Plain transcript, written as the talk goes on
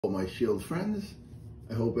All my Shield friends,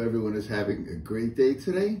 I hope everyone is having a great day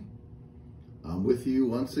today. I'm with you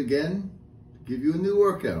once again to give you a new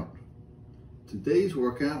workout. Today's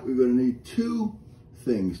workout, we're going to need two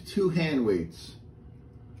things, two hand weights.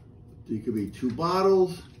 It could be 2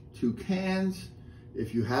 bottles, 2 cans.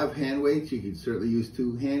 If you have hand weights, you can certainly use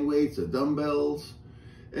 2 hand weights or dumbbells.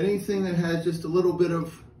 Anything that has just a little bit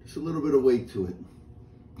of weight to it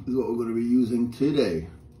is what we're going to be using today.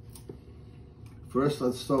 First,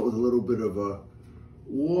 let's start with a little bit of a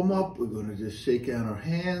warm-up. We're going to just shake out our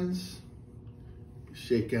hands,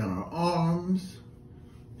 shake out our arms,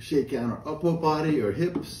 shake out our upper body or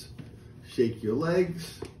hips, shake your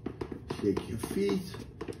legs, shake your feet.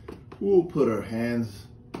 We'll put our hands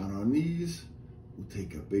on our knees. We'll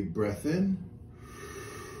take a big breath in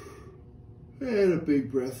and a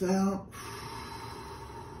big breath out.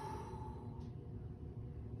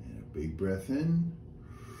 And a big breath in.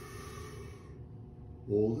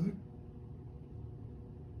 Hold it.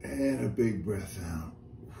 And a big breath out.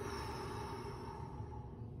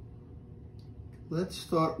 Let's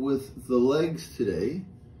start with the legs today.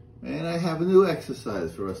 And I have a new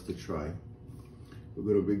exercise for us to try. We're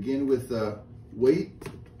going to begin with a weight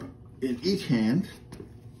in each hand.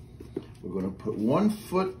 We're going to put 1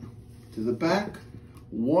 foot to the back,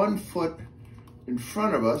 1 foot in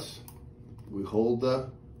front of us. We hold the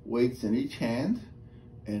weights in each hand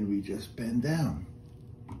and we just bend down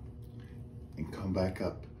and come back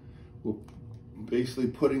up. We're basically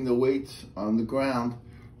putting the weights on the ground,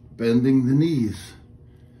 bending the knees,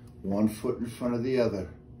 1 foot in front of the other.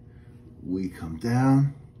 We come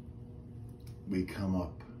down, we come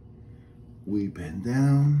up. We bend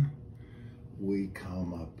down, we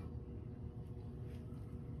come up.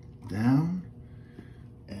 Down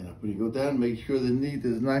and up. When you go down, make sure the knee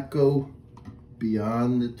does not go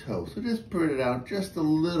beyond the toe. So just put it out just a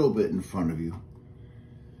little bit in front of you.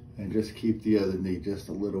 And just keep the other knee just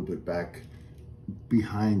a little bit back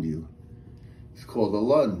behind you. It's called a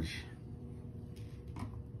lunge.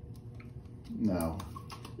 Now,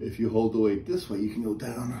 if you hold the weight this way, you can go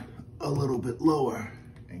down a little bit lower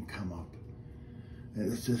and come up.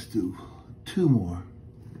 And let's just do 2 more.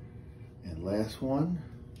 And last one.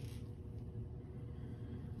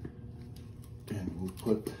 And we'll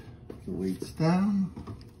put the weights down.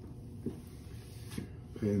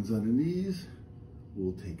 Hands on the knees.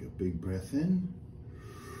 We'll take a big breath in,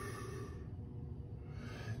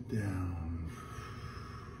 down.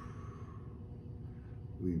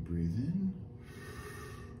 We breathe in,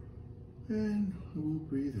 and we'll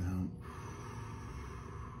breathe out.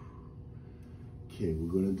 Okay, we're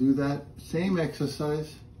going to do that same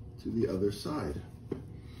exercise to the other side.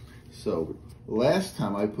 So last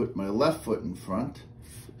time I put my left foot in front,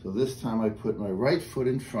 so this time I put my right foot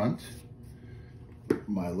in front.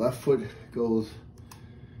 My left foot goes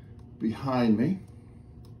behind me.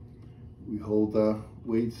 We hold the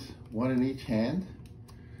weights 1 in each hand.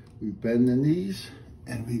 We bend the knees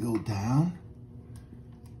and we go down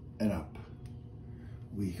and up.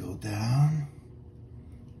 We go down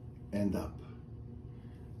and up.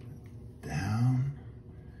 Down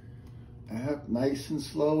and up, nice and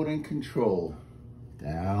slow and in control.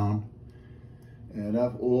 Down and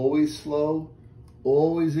up, always slow,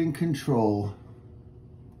 always in control.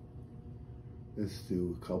 Let's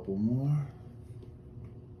do a couple more.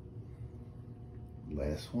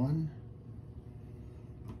 Last one.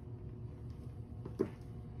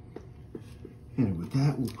 And with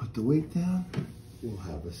that, we'll put the weight down. We'll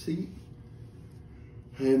have a seat.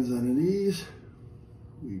 Hands on the knees.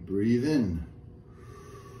 We breathe in.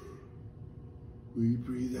 We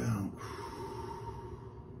breathe out.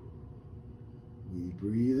 We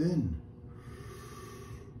breathe in.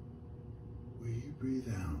 We breathe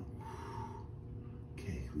out.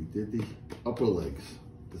 We did the upper legs,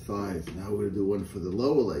 the thighs. Now we're going to do one for the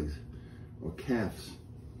lower legs or calves.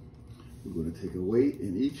 We're going to take a weight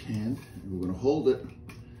in each hand and we're going to hold it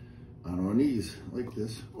on our knees like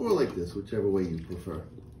this or like this, whichever way you prefer.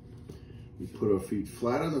 We put our feet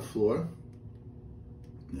flat on the floor.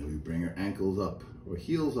 Then we bring our ankles up or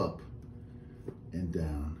heels up and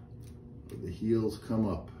down. The heels come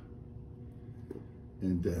up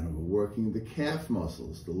and down. We're working the calf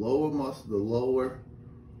muscles, the lower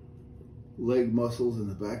leg muscles in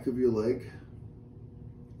the back of your leg,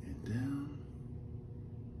 and down,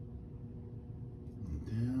 and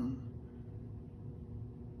down,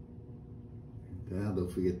 and down.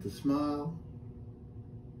 Don't forget to smile.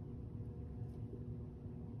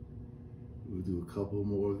 We'll do a couple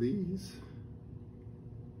more of these.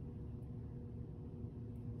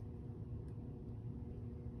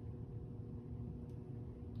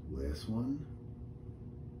 Last one.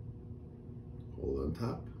 Hold on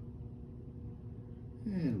top.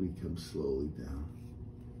 And we come slowly down.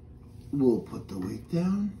 We'll put the weight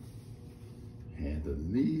down, hand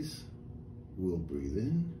on the knees. We'll breathe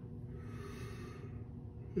in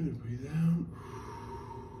and breathe out.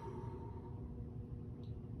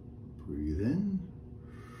 Breathe in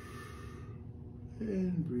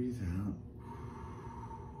and breathe out.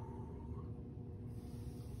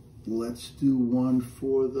 Let's do one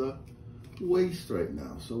for the waist right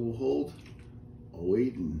now. So we'll hold a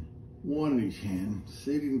weight in one in each hand,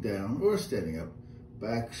 sitting down or standing up.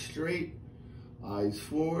 Back straight, eyes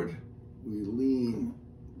forward. We lean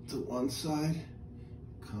to one side,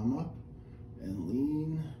 come up and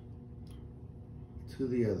lean to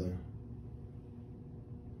the other.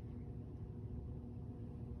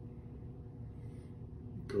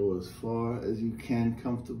 Go as far as you can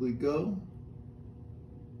comfortably go.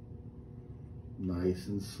 Nice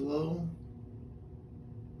and slow.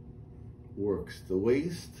 Works the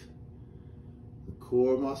waist, the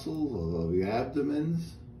core muscles, or the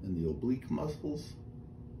abdomens, and the oblique muscles.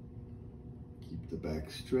 Keep the back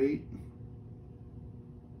straight.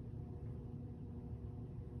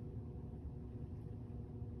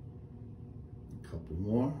 A couple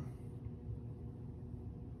more.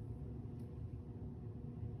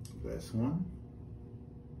 Last one.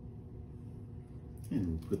 And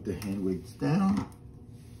we'll put the hand weights down.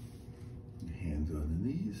 Hands on the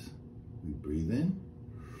knees. We breathe in.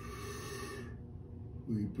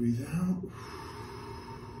 We breathe out.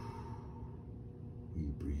 We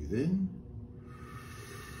breathe in.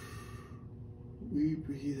 We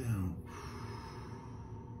breathe out.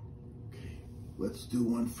 Okay, let's do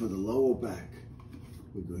one for the lower back.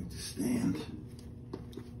 We're going to stand.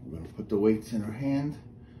 We're going to put the weights in our hand.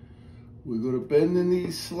 We're going to bend the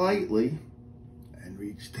knees slightly and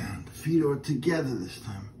reach down. The feet are together this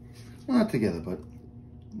time. Well, not together, but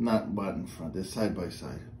not in front. They're side by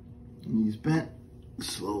side. Knees bent,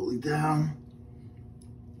 slowly down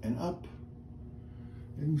and up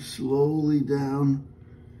and slowly down.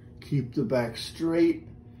 Keep the back straight.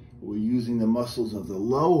 We're using the muscles of the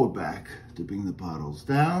lower back to bring the bottles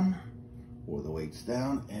down or the weights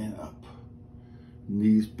down and up.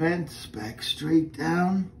 Knees bent, back straight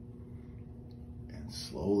down and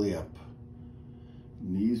slowly up.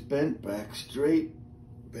 Knees bent, back straight,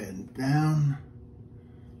 bend down,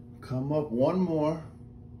 come up one more,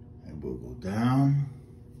 and we'll go down,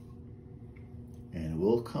 and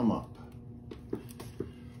we'll come up.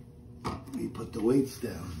 We put the weights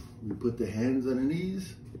down. We put the hands on the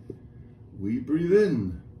knees. We breathe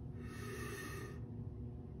in,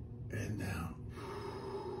 and down,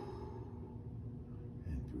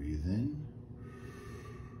 and breathe in,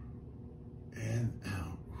 and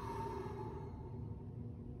out.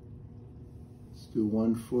 Do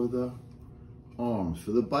one for the arms,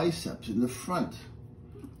 for the biceps in the front.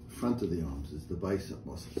 Front of the arms is the bicep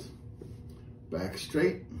muscles. Back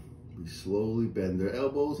straight. We slowly bend our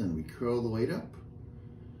elbows and we curl the weight up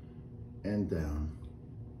and down.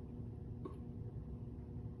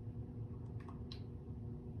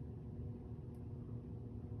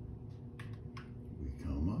 We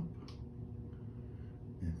come up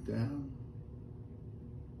and down.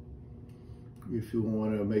 If you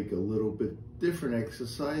want to make a little bit different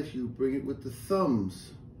exercise, you bring it with the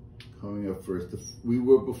thumbs coming up first. We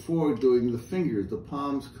were before doing the fingers, the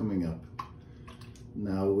palms coming up.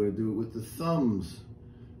 Now we're going to do it with the thumbs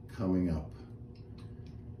coming up.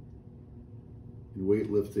 In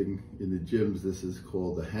weightlifting, in the gyms, this is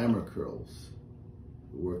called the hammer curls.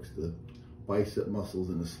 It works the bicep muscles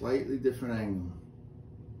in a slightly different angle.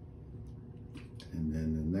 And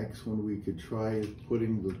then the next one we could try is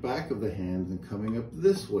putting the back of the hands and coming up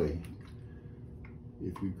this way.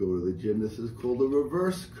 If we go to the gym, this is called a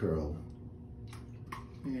reverse curl.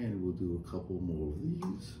 And we'll do a couple more of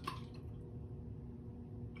these.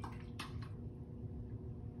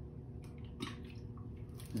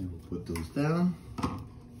 And we'll put those down.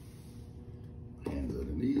 Hands on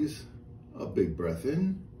the knees. A big breath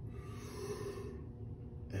in.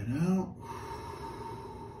 And out.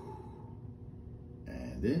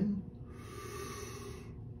 And in.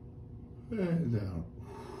 And out.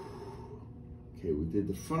 Okay, we did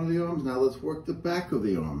the front of the arms. Now let's work the back of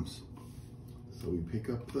the arms. So we pick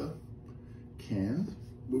up the cans.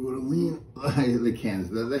 We're going to lean, the cans,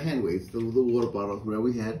 the hand weights, the water bottles, whatever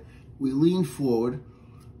we had. We lean forward.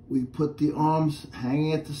 We put the arms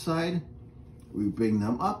hanging at the side. We bring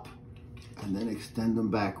them up and then extend them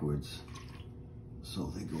backwards.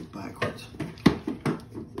 So they go backwards.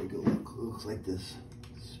 They go, looks like this,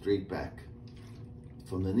 straight back.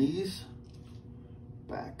 From the knees,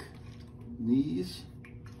 back. Knees,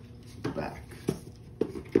 back.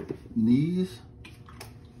 Knees,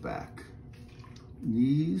 back.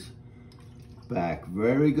 knees, back.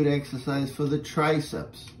 Very good exercise for the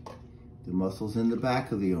triceps, the muscles in the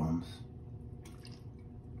back of the arms.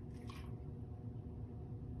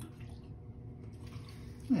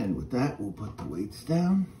 And with that, we'll put the weights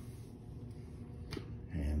down.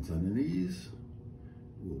 Hands on the knees.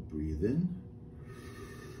 We'll breathe in.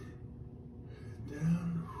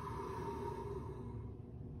 Down.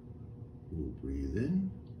 We'll breathe in.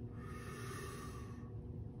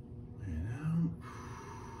 And out.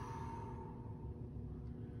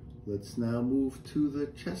 Let's now move to the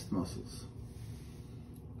chest muscles.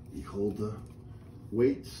 We hold the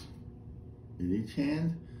weights in each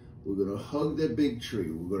hand. We're gonna hug that big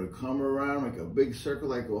tree. We're gonna come around like a big circle,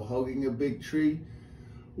 like we're hugging a big tree.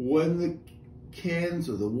 When the cans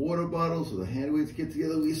or the water bottles or the hand weights get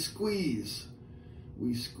together, we squeeze.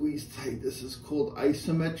 We squeeze tight. This is called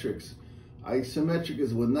isometrics. Isometric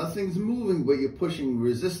is when nothing's moving, but you're pushing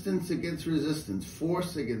resistance against resistance,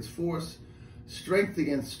 force against force, strength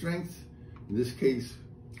against strength. In this case,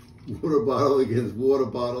 water bottle against water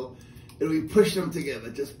bottle. And we push them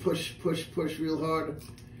together. Just push, push, push real hard.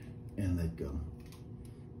 And let go.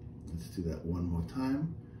 Let's do that one more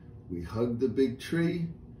time. We hug the big tree.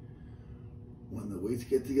 When the weights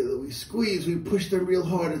get together, we squeeze, we push them real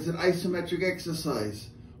hard. It's an isometric exercise.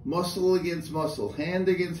 Muscle against muscle, hand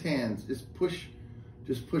against hand. Just push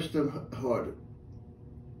them hard.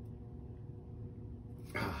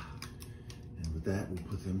 And with that, we'll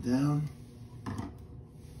put them down.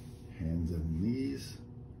 Hands on the knees.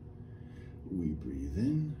 We breathe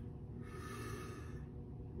in.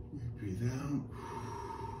 We breathe out.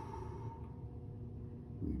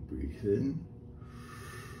 We breathe in.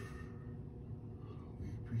 We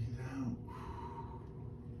breathe out.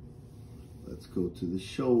 Let's go to the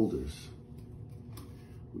shoulders.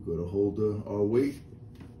 We're going to hold our weight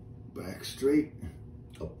back straight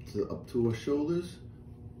up to our shoulders.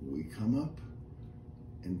 We come up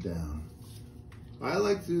and down. I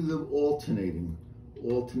like to do them alternating.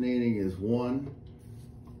 Alternating is one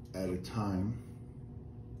at a time.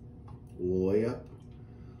 All the way up,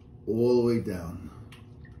 all the way down,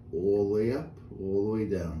 all the way up, all the way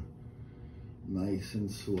down. Nice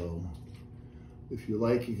and slow. If you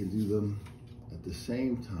like, you can do them at the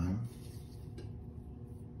same time.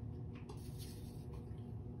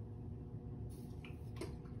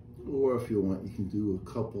 Or if you want, you can do a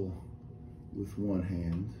couple with one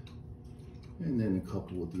hand and then a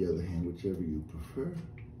couple with the other hand, whichever you prefer.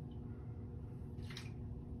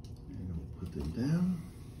 And we'll put them down.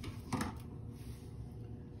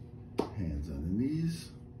 Hands on the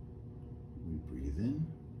knees. We breathe in.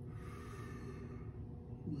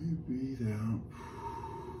 We breathe out.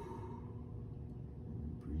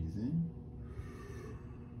 We breathe in.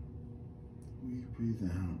 We breathe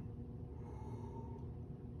out.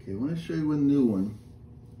 Okay, I want to show you a new one.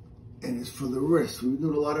 And it's for the wrist. We've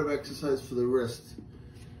done a lot of exercise for the wrist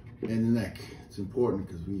and the neck. It's important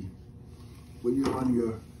because when you're on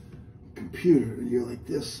your computer and you're like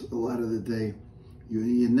this a lot of the day,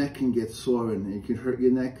 your neck can get sore and it can hurt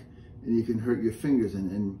your neck and you can hurt your fingers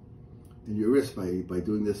and your wrist by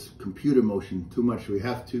doing this computer motion too much. We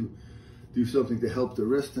have to do something to help the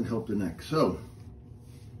wrist and help the neck. So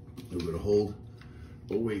we're going to hold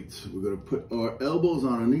our weights. We're going to put our elbows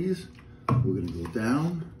on our knees. We're going to go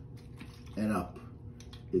down and up.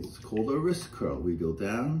 It's called a wrist curl. We go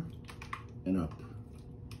down and up.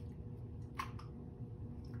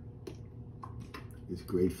 It's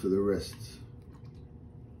great for the wrists.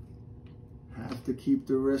 Have to keep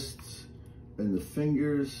the wrists and the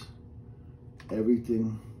fingers,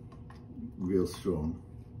 everything real strong.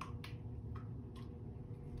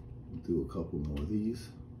 Do a couple more of these.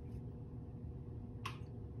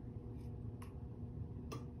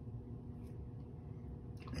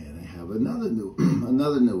 And I have another new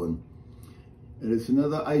one. And it's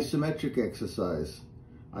another isometric exercise.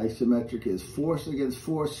 Isometric is force against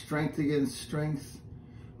force, strength against strength.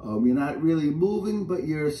 You're not really moving, but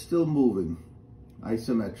you're still moving.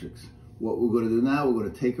 Isometrics. What we're going to do now, we're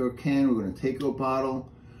going to take our can, we're going to take our bottle,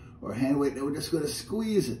 our hand weight, and we're just going to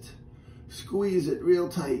squeeze it. Squeeze it real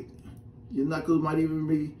tight. Your knuckles might even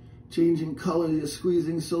be changing color. You're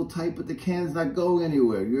squeezing so tight, but the can's not going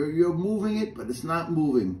anywhere. You're moving it, but it's not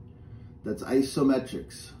moving. That's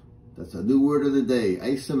isometrics. That's a new word of the day,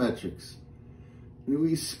 isometrics. And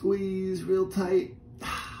we squeeze real tight,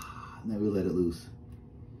 and then we let it loose.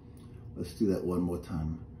 Let's do that one more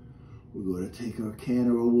time. We're going to take our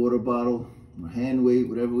can or a water bottle, our hand weight,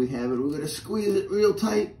 whatever we have it. We're going to squeeze it real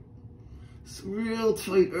tight. It's real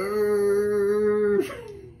tight.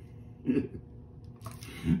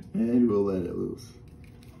 And we'll let it loose.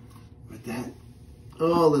 With that,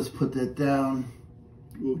 let's put that down.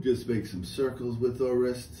 We'll just make some circles with our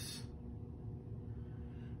wrists.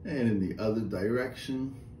 And in the other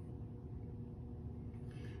direction.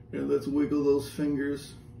 And let's wiggle those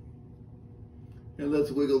fingers. And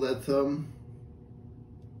let's wiggle that thumb.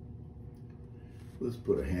 Let's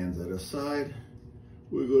put our hands at our side.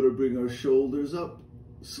 We're going to bring our shoulders up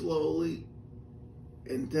slowly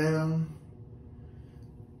and down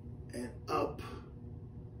and up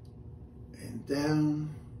and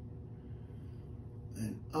down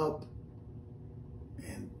and up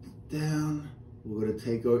and down. We're going to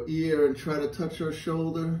take our ear and try to touch our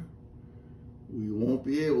shoulder. We won't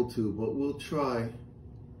be able to, but we'll try.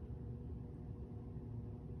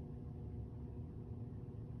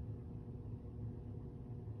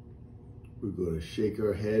 We're going to shake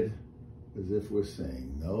our head as if we're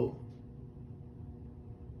saying no.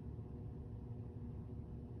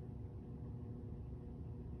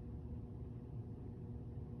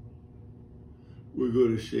 We're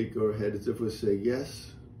going to shake our head as if we're saying yes.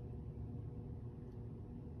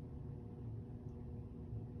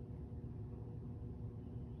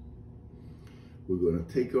 We're going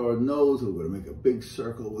to take our nose, we're going to make a big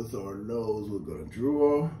circle with our nose. We're going to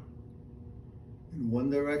draw in one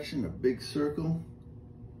direction, a big circle,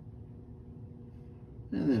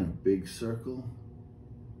 and then a big circle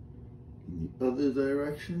in the other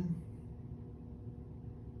direction.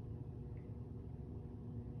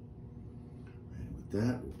 And with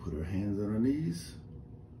that, we'll put our hands on our knees.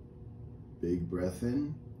 Big breath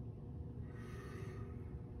in.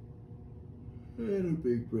 And a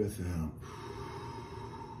big breath out.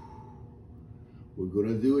 We're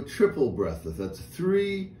going to do a triple breath. That's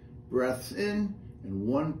 3 breaths in and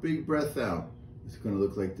 1 big breath out. It's going to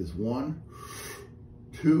look like this: 1,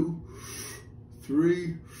 2,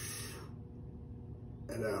 3,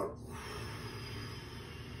 and out.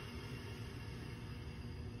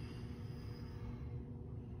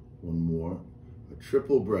 One more, a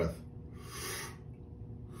triple breath.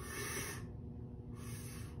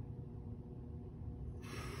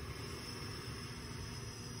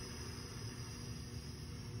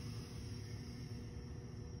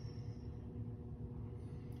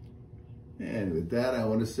 And with that, I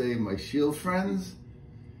want to say, my Shield friends,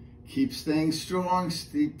 keep staying strong,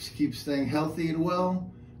 keep staying healthy and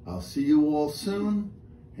well. I'll see you all soon.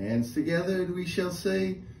 Hands together, and we shall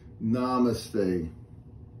say Namaste.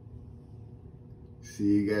 See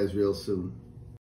you guys real soon.